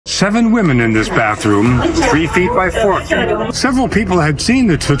7 women in this bathroom, 3 feet by 4 feet. Several people had seen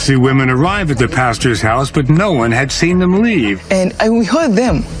the Tutsi women arrive at the pastor's house, but no one had seen them leave. And we heard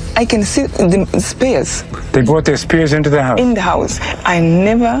them. I can see the spears. They brought their spears into the house? In the house. I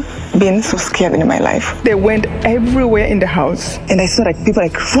never been so scared in my life. They went everywhere in the house. And I saw people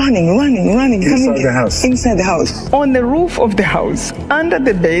running. Inside the house? Inside the house. On the roof of the house, under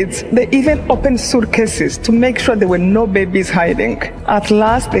the beds, they even opened suitcases to make sure there were no babies hiding. At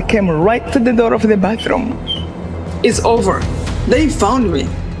last, they came right to the door of the bathroom. It's over. They found me.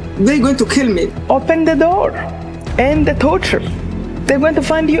 They're going to kill me. Open the door. End the torture. They're going to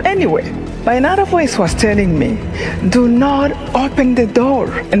find you anyway. But another voice was telling me, do not open the door.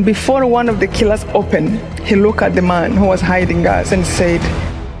 And before one of the killers opened, he looked at the man who was hiding us and said,